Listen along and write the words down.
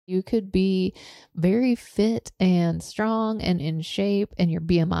You could be very fit and strong and in shape, and your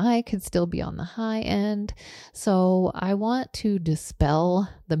BMI could still be on the high end. So I want to dispel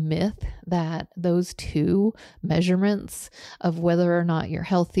the myth that those two measurements of whether or not you're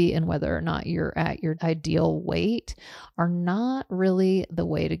healthy and whether or not you're at your ideal weight are not really the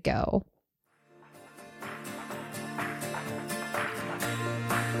way to go.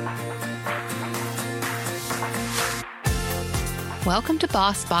 Welcome to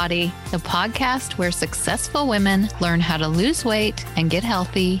Boss Body, the podcast where successful women learn how to lose weight and get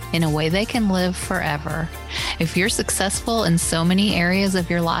healthy in a way they can live forever. If you're successful in so many areas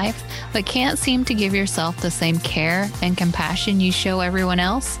of your life, but can't seem to give yourself the same care and compassion you show everyone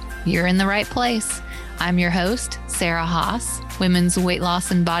else, you're in the right place. I'm your host, Sarah Haas, women's weight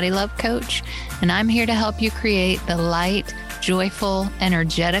loss and body love coach, and I'm here to help you create the light, joyful,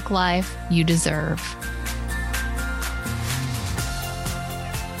 energetic life you deserve.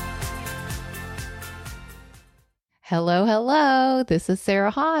 Hello. This is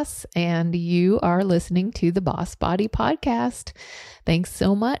Sarah Haas, and you are listening to the Boss Body Podcast. Thanks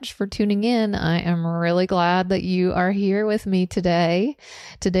so much for tuning in. I am really glad that you are here with me today.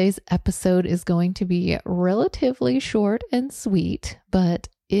 Today's episode is going to be relatively short and sweet, but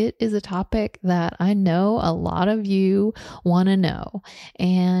it is a topic that I know a lot of you want to know.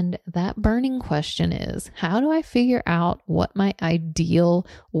 And that burning question is, how do I figure out what my ideal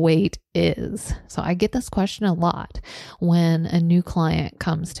weight is? So I get this question a lot when a new client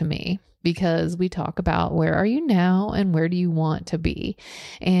comes to me, because we talk about where are you now and where do you want to be?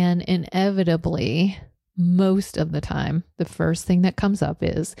 And inevitably, most of the time, the first thing that comes up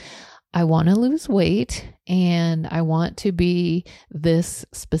is, I want to lose weight and I want to be this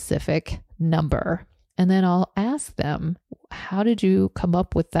specific number. And then I'll ask them, how did you come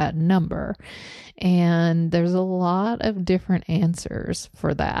up with that number? And there's a lot of different answers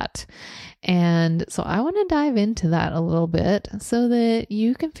for that. And so I want to dive into that a little bit so that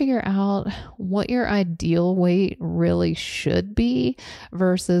you can figure out what your ideal weight really should be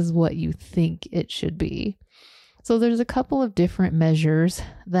versus what you think it should be. So there's a couple of different measures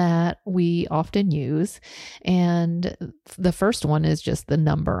that we often use. And the first one is just the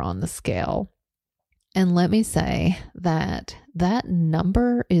number on the scale. And let me say that that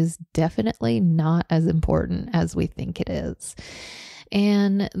number is definitely not as important as we think it is.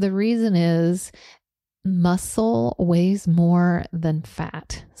 And the reason is, muscle weighs more than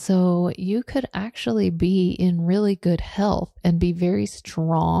fat. So you could actually be in really good health and be very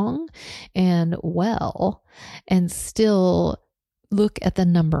strong and well and still look at the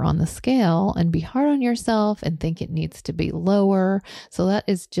number on the scale and be hard on yourself and think it needs to be lower. So that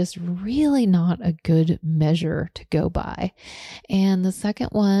is just really not a good measure to go by. And the second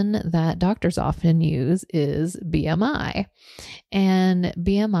one that doctors often use is BMI. And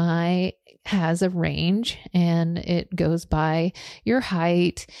BMI has a range, and it goes by your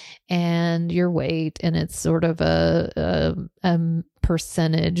height and your weight, and it's sort of a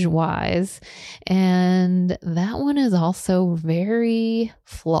percentage wise. And that one is also very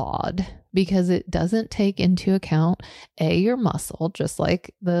flawed because it doesn't take into account A, your muscle, just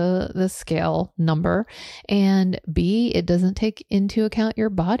like the scale number, and B, it doesn't take into account your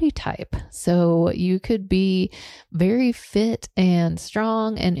body type. So you could be very fit and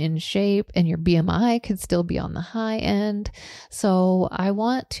strong and in shape, and your BMI could still be on the high end. So I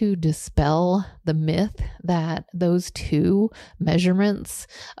want to dispel the myth that those two measurements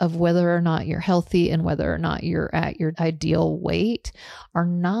of whether or not you're healthy and whether or not you're at your ideal weight are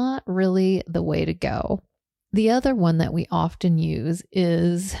not really the way to go. The other one that we often use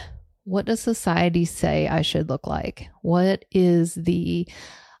is, what does society say I should look like? What is the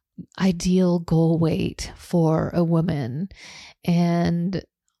ideal goal weight for a woman? And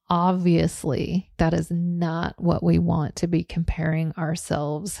obviously, that is not what we want to be comparing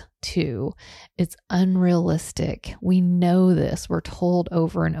ourselves to. It's unrealistic. We know this. We're told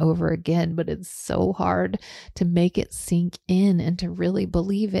over and over again, but it's so hard to make it sink in and to really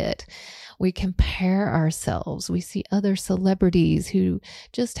believe it. We compare ourselves. We see other celebrities who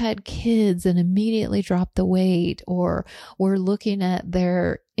just had kids and immediately dropped the weight, or we're looking at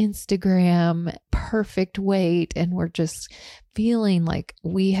their Instagram perfect weight and we're just feeling like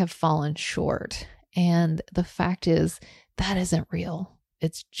we have fallen short. And the fact is, that isn't real.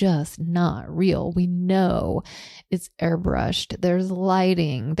 It's just not real. We know it's airbrushed. There's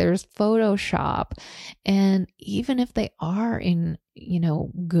lighting, there's Photoshop. And even if they are in,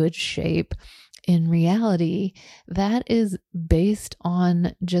 good shape, in reality, that is based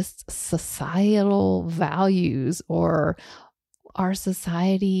on just societal values or our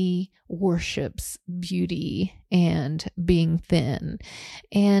society worships beauty and being thin.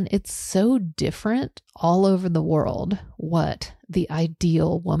 And it's so different all over the world what the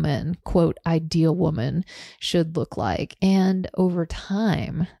ideal woman, quote, ideal woman should look like. And over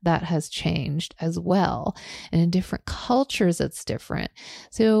time, that has changed as well. And in different cultures, it's different.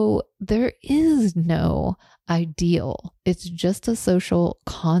 So there is no ideal. It's just a social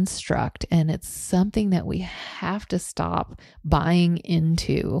construct, and it's something that we have to stop buying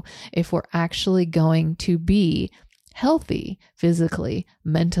into if we're actually going to be healthy physically,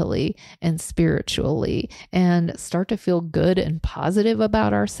 mentally, and spiritually, and start to feel good and positive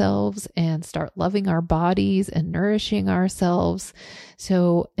about ourselves and start loving our bodies and nourishing ourselves.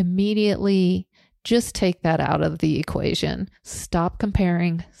 So immediately, just take that out of the equation. Stop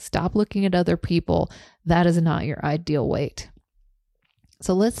comparing. Stop looking at other people. That is not your ideal weight.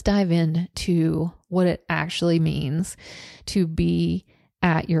 So let's dive into what it actually means to be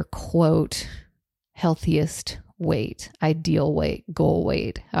at your quote, healthiest weight, ideal weight, goal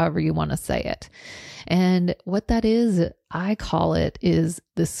weight, however you want to say it. And what that is, I call it, is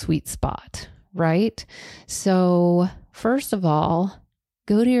the sweet spot, right? So first of all,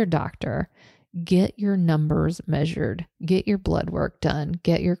 go to your doctor. Get your numbers measured, get your blood work done,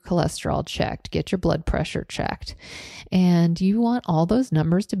 get your cholesterol checked, get your blood pressure checked. And you want all those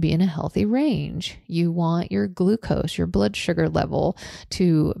numbers to be in a healthy range. You want your glucose, your blood sugar level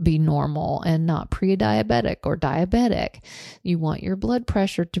to be normal and not pre-diabetic or diabetic. You want your blood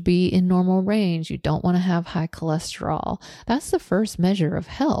pressure to be in normal range. You don't want to have high cholesterol. That's the first measure of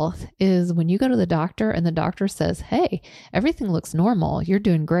health, is when you go to the doctor and the doctor says, hey, everything looks normal. You're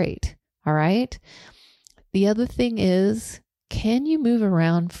doing great. All right. The other thing is, can you move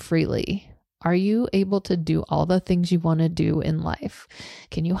around freely? Are you able to do all the things you want to do in life?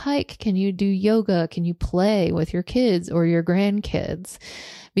 Can you hike? Can you do yoga? Can you play with your kids or your grandkids?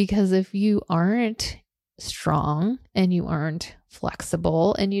 Because if you aren't strong and you aren't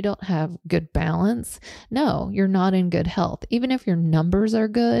flexible and you don't have good balance, no, you're not in good health. Even if your numbers are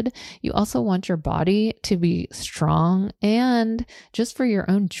good, you also want your body to be strong, and just for your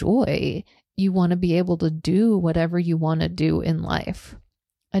own joy, you want to be able to do whatever you want to do in life.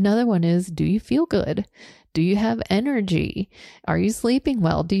 Another one is, do you feel good? Do you have energy? Are you sleeping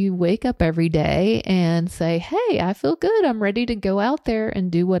well? Do you wake up every day and say, hey, I feel good. I'm ready to go out there and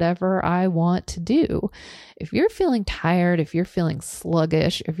do whatever I want to do. If you're feeling tired, if you're feeling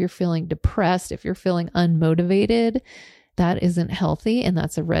sluggish, if you're feeling depressed, if you're feeling unmotivated, that isn't healthy, and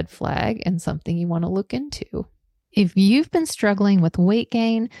that's a red flag and something you want to look into. If you've been struggling with weight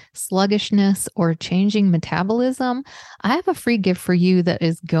gain, sluggishness, or changing metabolism, I have a free gift for you that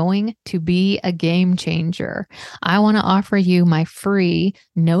is going to be a game changer. I want to offer you my free,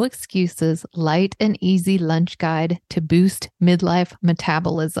 no excuses, light and easy lunch guide to boost midlife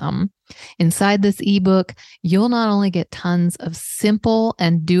metabolism. Inside this ebook, you'll not only get tons of simple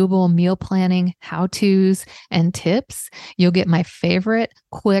and doable meal planning how-tos and tips, you'll get my favorite,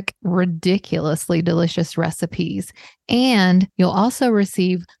 quick, ridiculously delicious recipes. And you'll also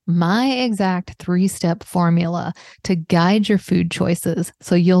receive my exact 3-step formula to guide your food choices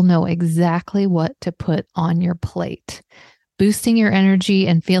so you'll know exactly what to put on your plate. Boosting your energy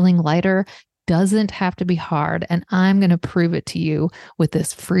and feeling lighter doesn't have to be hard, and I'm going to prove it to you with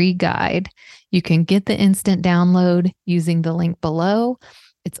this free guide. You can get the instant download using the link below.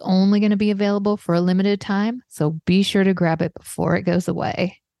 It's only going to be available for a limited time, so be sure to grab it before it goes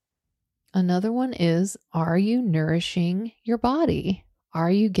away. Another one is, are you nourishing your body?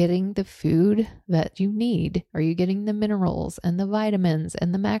 Are you getting the food that you need? Are you getting the minerals and the vitamins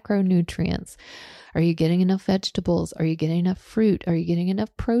and the macronutrients? Are you getting enough vegetables? Are you getting enough fruit? Are you getting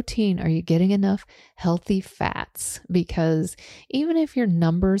enough protein? Are you getting enough healthy fats? Because even if your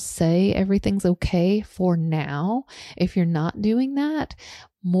numbers say everything's okay for now, if you're not doing that,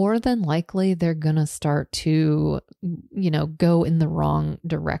 more than likely they're going to start to, go in the wrong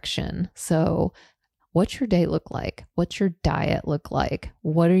direction. So what's your day look like? What's your diet look like?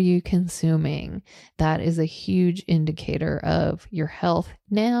 What are you consuming? That is a huge indicator of your health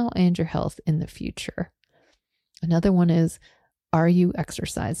now and your health in the future. Another one is, are you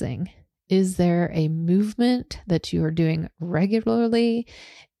exercising? Is there a movement that you are doing regularly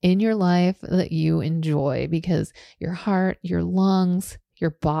in your life that you enjoy? Because your heart, your lungs,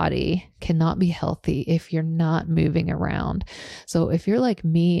 your body cannot be healthy if you're not moving around. So if you're like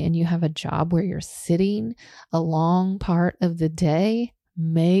me and you have a job where you're sitting a long part of the day,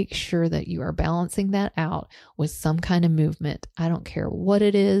 make sure that you are balancing that out with some kind of movement. I don't care what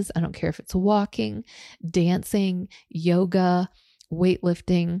it is. I don't care if it's walking, dancing, yoga,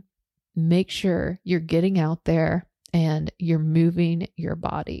 weightlifting. Make sure you're getting out there and you're moving your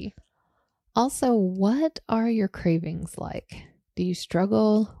body. Also, what are your cravings like? Do you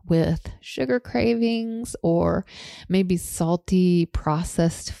struggle with sugar cravings or maybe salty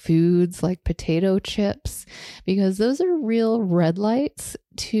processed foods like potato chips? Because those are real red lights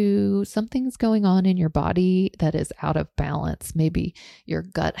to something's going on in your body that is out of balance. Maybe your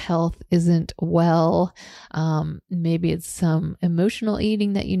gut health isn't well. Maybe it's some emotional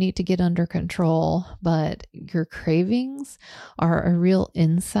eating that you need to get under control, but your cravings are a real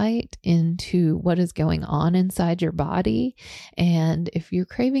insight into what is going on inside your body. And if you're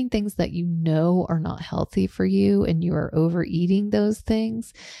craving things that you know are not healthy for you and you are overeating those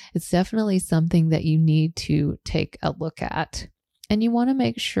things, it's definitely something that you need to take a look at. And you want to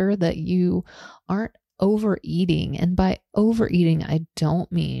make sure that you aren't overeating. And by overeating, I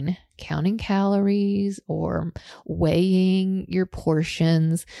don't mean counting calories or weighing your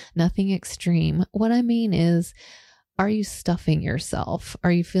portions, nothing extreme. What I mean is, are you stuffing yourself?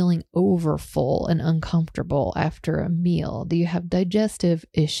 Are you feeling overfull and uncomfortable after a meal? Do you have digestive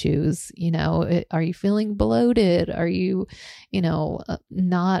issues? Are you feeling bloated? Are you,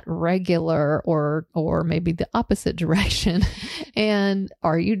 not regular or maybe the opposite direction? And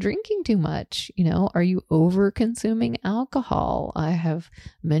are you drinking too much? Are you over consuming alcohol? I have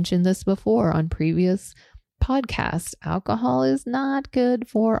mentioned this before on previous podcast. Alcohol is not good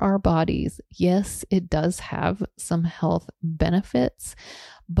for our bodies. Yes, it does have some health benefits,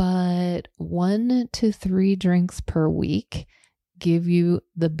 but 1 to 3 drinks per week give you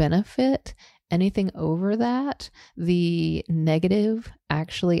the benefit. Anything over that, the negative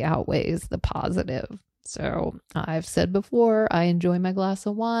actually outweighs the positive. So I've said before, I enjoy my glass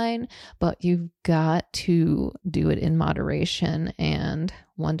of wine, but you've got to do it in moderation. And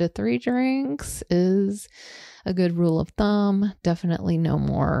 1 to 3 drinks is a good rule of thumb. Definitely no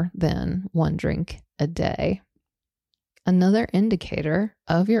more than 1 drink a day. Another indicator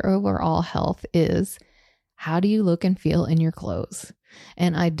of your overall health is, how do you look and feel in your clothes?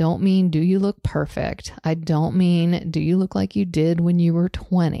 And I don't mean, do you look perfect? I don't mean, do you look like you did when you were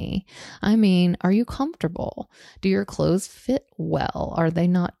 20? I mean, are you comfortable? Do your clothes fit well? Are they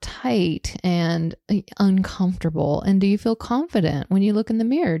not tight and uncomfortable? And do you feel confident when you look in the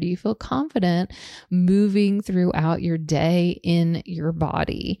mirror? Do you feel confident moving throughout your day in your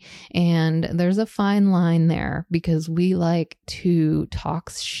body? And there's a fine line there, because we like to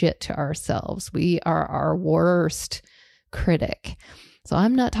talk shit to ourselves. We are our worst critic. So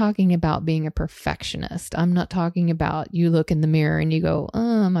I'm not talking about being a perfectionist. I'm not talking about you look in the mirror and you go,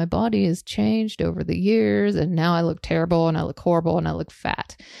 my body has changed over the years and now I look terrible and I look horrible and I look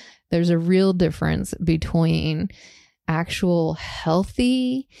fat. There's a real difference between actual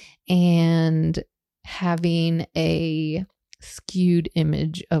healthy and having a skewed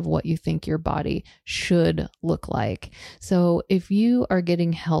image of what you think your body should look like. So if you are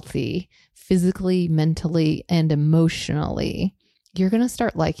getting healthy physically, mentally, and emotionally, you're going to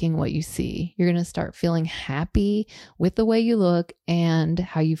start liking what you see. You're going to start feeling happy with the way you look and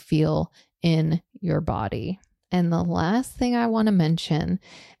how you feel in your body. And the last thing I want to mention,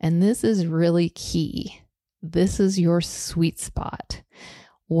 and this is really key, this is your sweet spot.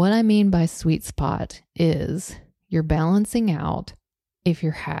 What I mean by sweet spot is you're balancing out. If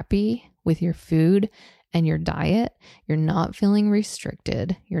you're happy with your food and your diet, you're not feeling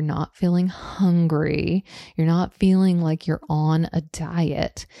restricted, you're not feeling hungry, you're not feeling like you're on a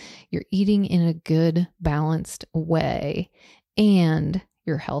diet, you're eating in a good, balanced way, and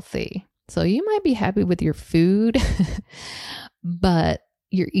you're healthy. So you might be happy with your food, but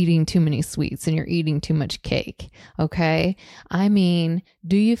you're eating too many sweets and you're eating too much cake. Okay. I mean,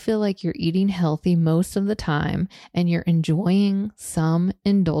 do you feel like you're eating healthy most of the time and you're enjoying some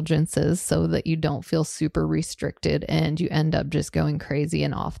indulgences so that you don't feel super restricted and you end up just going crazy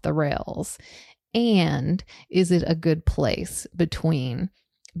and off the rails? And is it a good place between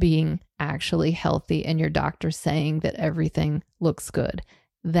being actually healthy and your doctor saying that everything looks good?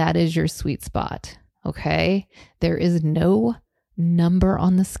 That is your sweet spot. Okay. There is no number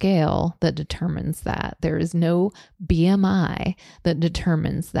on the scale that determines that. There is no BMI that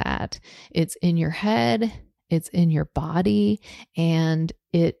determines that. It's in your head, it's in your body, and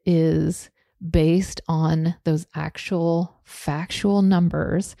it is based on those actual factual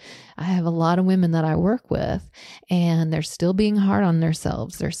numbers. I have a lot of women that I work with, and they're still being hard on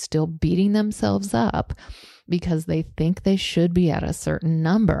themselves. They're still beating themselves up because they think they should be at a certain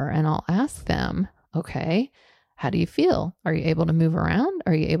number. And I'll ask them, okay, how do you feel? Are you able to move around?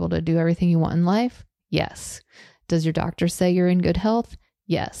 Are you able to do everything you want in life? Yes. Does your doctor say you're in good health?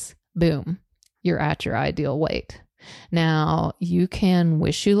 Yes. Boom. You're at your ideal weight. Now, you can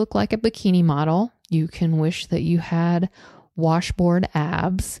wish you look like a bikini model. You can wish that you had washboard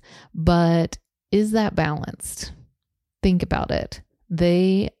abs, but is that balanced? Think about it.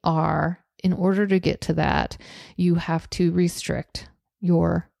 They are, in order to get to that, you have to restrict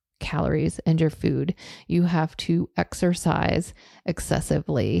your calories and your food. You have to exercise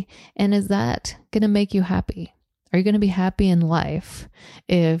excessively. And is that going to make you happy? Are you going to be happy in life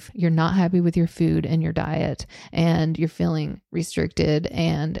if you're not happy with your food and your diet and you're feeling restricted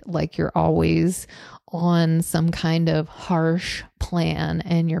and like you're always on some kind of harsh plan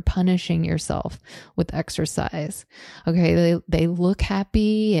and you're punishing yourself with exercise? Okay, they look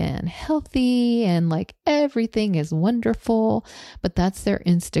happy and healthy and like everything is wonderful, but that's their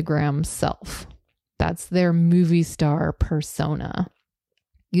Instagram self. That's their movie star persona.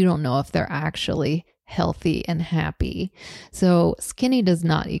 You don't know if they're actually healthy and happy. So skinny does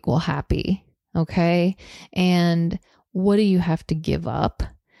not equal happy. Okay. And what do you have to give up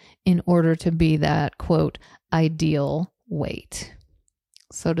in order to be that quote ideal weight?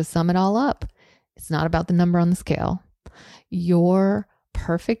 So to sum it all up, it's not about the number on the scale. Your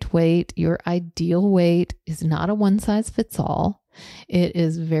perfect weight, your ideal weight is not a one size fits all. It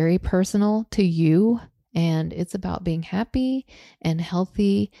is very personal to you. And it's about being happy and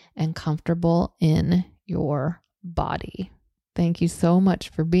healthy and comfortable in your body. Thank you so much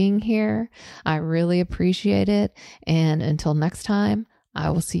for being here. I really appreciate it. And until next time, I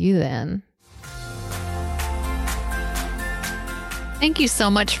will see you then. Thank you so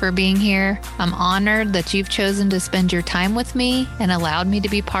much for being here. I'm honored that you've chosen to spend your time with me and allowed me to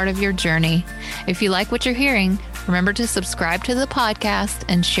be part of your journey. If you like what you're hearing, remember to subscribe to the podcast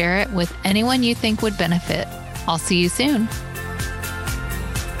and share it with anyone you think would benefit. I'll see you soon.